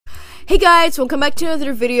Hey guys, welcome back to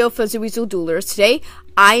another video of Fuzzy Weasel Duelers. Today,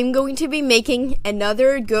 I'm going to be making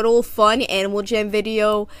another good old fun Animal Jam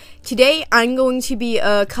video. Today, I'm going to be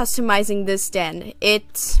customizing this den.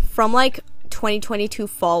 It's from like 2022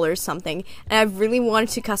 fall or something, and I've really wanted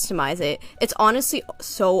to customize it. It's honestly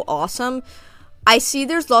so awesome. I see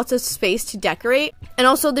there's lots of space to decorate, and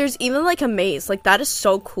also there's even like a maze. Like, that is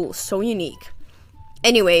so cool, so unique.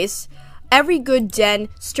 Anyways, every good den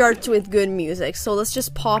starts with good music, so let's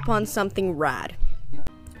just pop on something rad.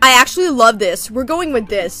 I actually love this. We're going with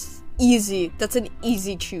this. Easy. That's an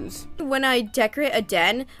easy choose. When I decorate a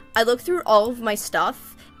den, I look through all of my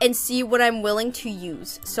stuff and see what I'm willing to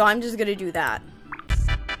use. So I'm just gonna do that.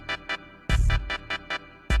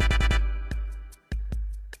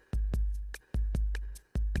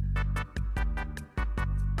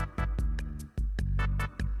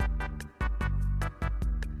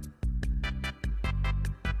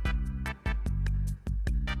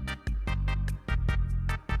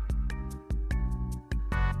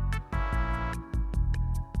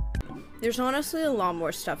 There's honestly a lot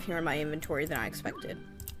more stuff here in my inventory than I expected.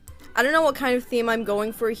 I don't know what kind of theme I'm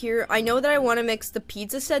going for here. I know that I want to mix the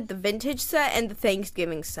pizza set, the vintage set, and the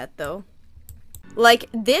Thanksgiving set though. Like,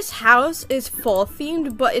 this house is fall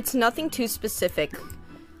themed, but it's nothing too specific.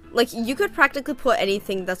 Like, you could practically put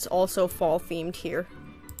anything that's also fall themed here.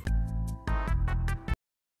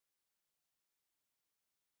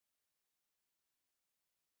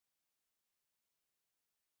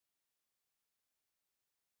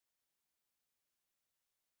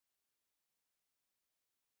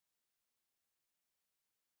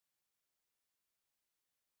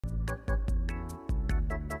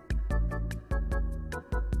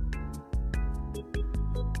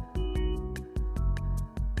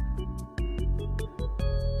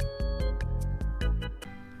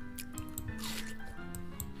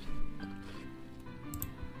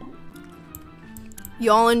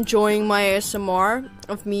 Y'all enjoying my ASMR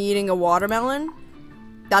of me eating a watermelon?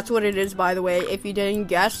 That's what it is, by the way. If you didn't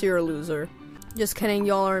guess, you're a loser. Just kidding,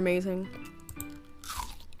 y'all are amazing.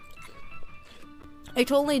 I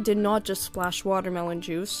totally did not just splash watermelon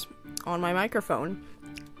juice on my microphone.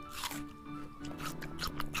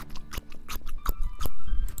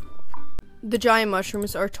 The giant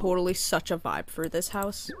mushrooms are totally such a vibe for this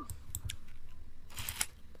house.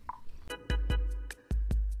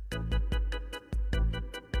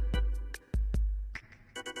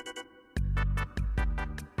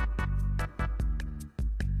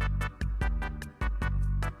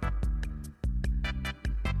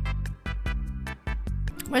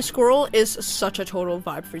 My squirrel is such a total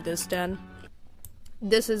vibe for this den.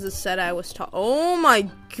 This is the set I was taught. Oh my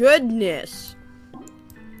goodness!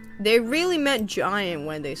 They really meant giant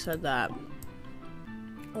when they said that.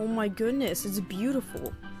 Oh my goodness, it's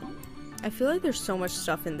beautiful. I feel like there's so much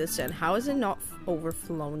stuff in this den. How is it not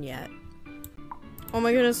overflown yet? Oh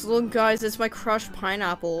my goodness, look guys, it's my crushed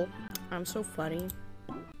pineapple. I'm so funny.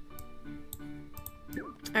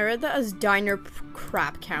 I read that as diner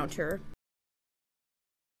crap counter.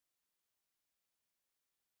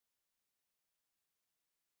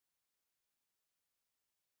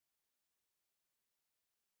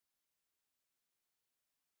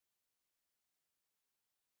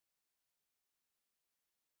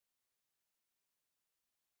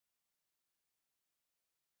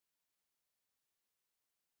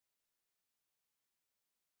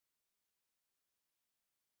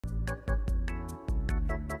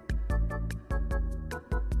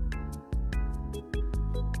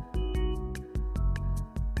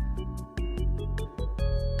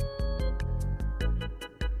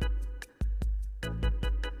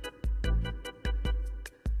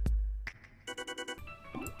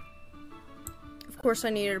 Of course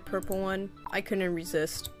I needed a purple one. I couldn't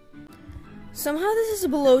resist. Somehow this is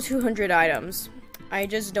below 200 items. I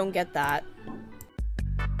just don't get that.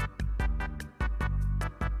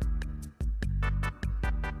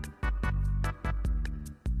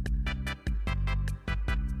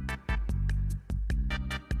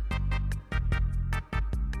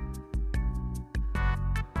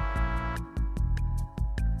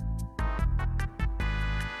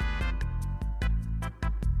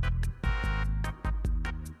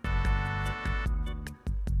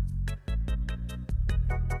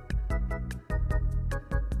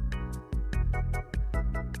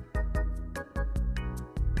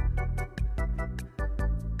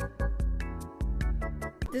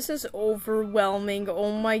 This is overwhelming.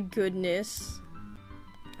 Oh my goodness.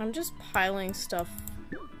 I'm just piling stuff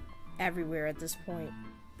everywhere at this point.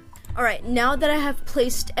 Alright, now that I have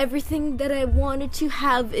placed everything that I wanted to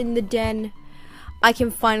have in the den, I can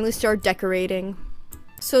finally start decorating.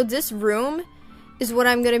 So this room is what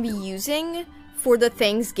I'm gonna be using for the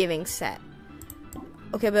Thanksgiving set.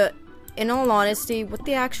 Okay, but in all honesty, what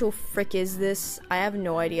the actual frick is this? I have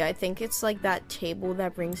no idea. I think it's like that table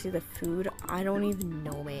that brings you the food. I don't even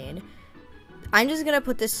know, man. I'm just gonna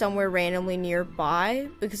put this somewhere randomly nearby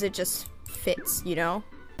because it just fits, you know?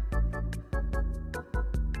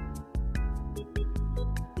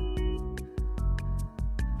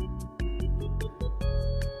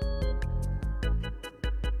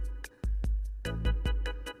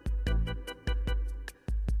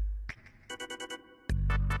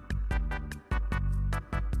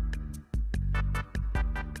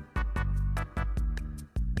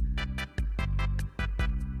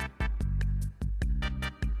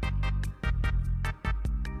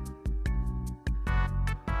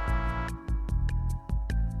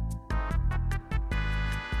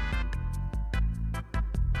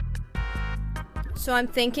 So I'm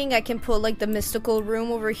thinking I can put like the mystical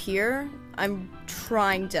room over here. I'm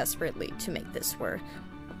trying desperately to make this work.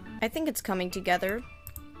 I think it's coming together.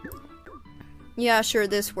 Yeah, sure,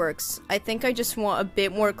 this works. I think I just want a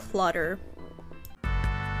bit more clutter.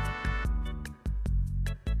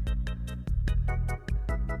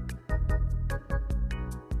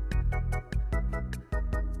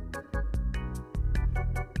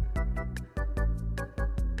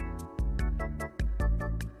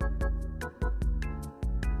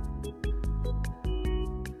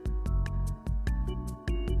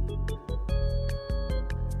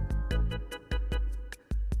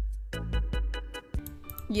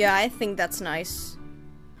 Yeah, I think that's nice.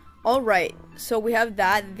 Alright, so we have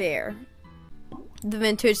that there. The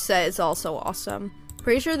vintage set is also awesome.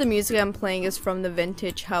 Pretty sure the music I'm playing is from the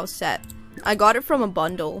vintage house set. I got it from a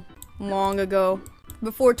bundle long ago.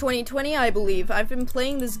 Before 2020, I believe. I've been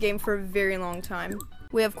playing this game for a very long time.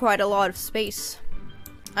 We have quite a lot of space.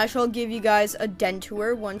 I shall give you guys a den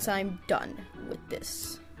tour once I'm done with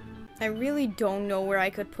this. I really don't know where I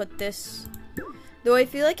could put this. Though I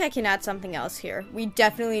feel like I can add something else here. We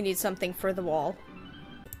definitely need something for the wall.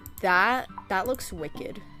 That looks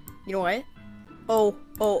wicked. You know what?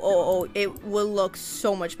 Oh, it will look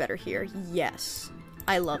so much better here. Yes.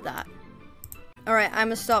 I love that. Alright, I'm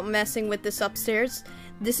gonna stop messing with this upstairs.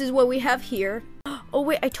 This is what we have here. Oh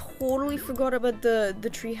wait, I totally forgot about the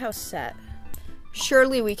treehouse set.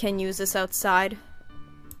 Surely we can use this outside.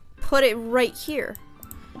 Put it right here.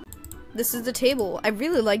 This is the table. I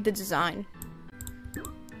really like the design.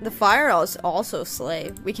 The firehouse also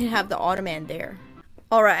slay. We can have the ottoman there.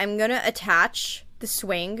 Alright, I'm gonna attach the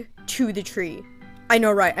swing to the tree. I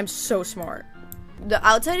know, right? I'm so smart. The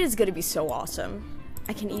outside is gonna be so awesome.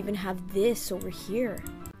 I can even have this over here.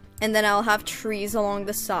 And then I'll have trees along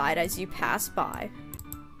the side as you pass by.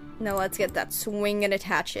 Now let's get that swing and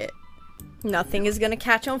attach it. Nothing is gonna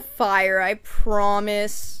catch on fire, I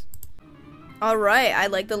promise. Alright, I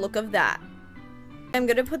like the look of that. I'm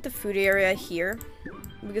gonna put the food area here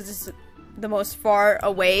because it's the most far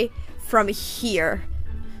away from here.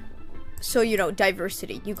 So, you know,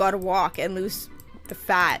 diversity. You gotta walk and lose the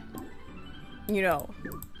fat. You know,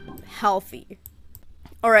 healthy.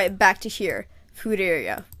 Alright, back to here. Food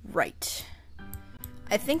area. Right.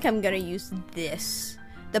 I think I'm gonna use this.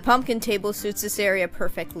 The pumpkin table suits this area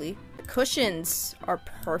perfectly. The cushions are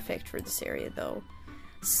perfect for this area, though.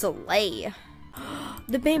 Slay.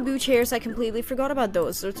 The bamboo chairs, I completely forgot about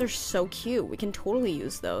those. Those are so cute. We can totally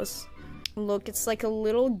use those. Look, it's like a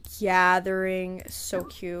little gathering. So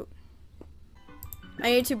cute. I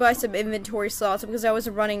need to buy some inventory slots because I was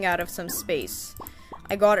running out of some space.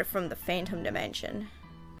 I got it from the Phantom Dimension.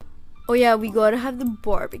 Oh yeah, we gotta have the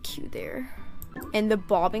barbecue there. And the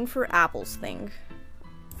bobbing for apples thing.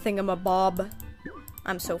 Thingamabob.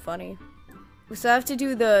 I'm so funny. We still have to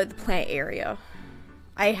do the plant area.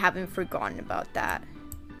 I haven't forgotten about that.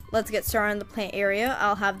 Let's get started on the plant area.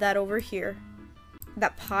 I'll have that over here.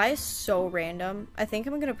 That pie is so random. I think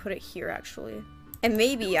I'm gonna put it here, actually. And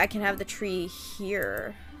maybe I can have the tree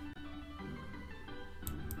here.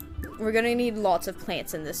 We're gonna need lots of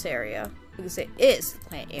plants in this area, because it is the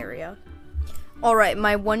plant area. Alright,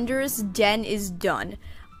 my wondrous den is done.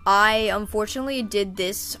 I unfortunately did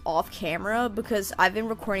this off camera because I've been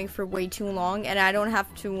recording for way too long and I don't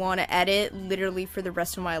have to want to edit literally for the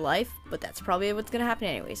rest of my life, but that's probably what's gonna happen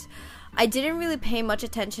anyways. I didn't really pay much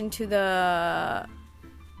attention to the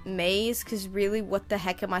maze because really, what the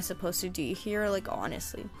heck am I supposed to do here? Like,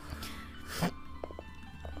 honestly.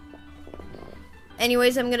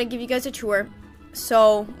 Anyways, I'm gonna give you guys a tour.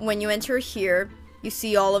 So when you enter here, you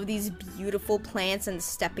see all of these beautiful plants and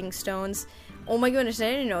stepping stones. Oh my goodness,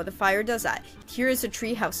 I didn't know the fire does that. Here is a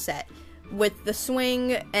treehouse set with the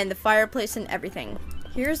swing and the fireplace and everything.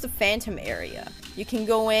 Here's the phantom area. You can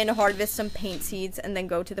go in, harvest some paint seeds, and then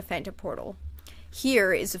go to the Phantom Portal.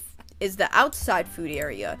 Here is the outside food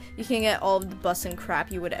area. You can get all of the bus and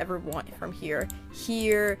crap you would ever want from here.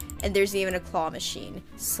 And there's even a claw machine.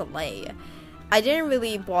 Slay. I didn't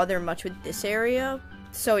really bother much with this area,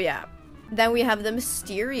 so yeah. Then we have the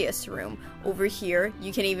mysterious room. Over here,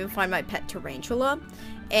 you can even find my pet tarantula.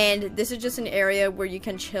 And this is just an area where you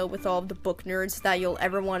can chill with all of the book nerds that you'll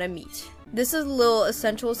ever want to meet. This is a little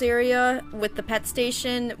essentials area with the pet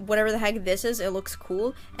station, whatever the heck this is, it looks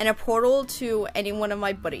cool, and a portal to any one of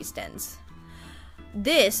my buddies' dens.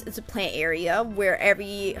 This is a plant area where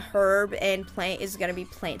every herb and plant is going to be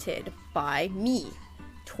planted by me.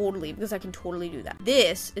 Totally, because I can totally do that.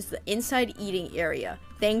 This is the inside eating area.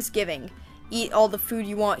 Thanksgiving. Eat all the food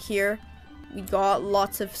you want here. We got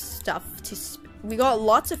lots of food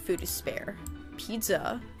to spare.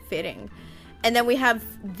 Pizza, fitting. And then we have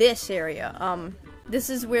this area. This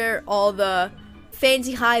is where all the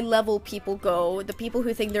fancy high-level people go. The people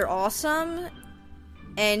who think they're awesome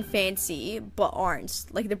and fancy, but aren't.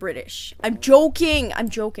 Like the British. I'm joking! I'm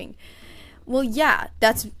joking. Well, yeah,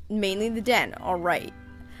 that's mainly the den. Alright.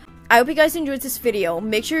 I hope you guys enjoyed this video.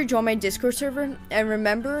 Make sure you join my Discord server. And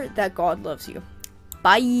remember that God loves you.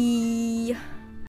 Bye!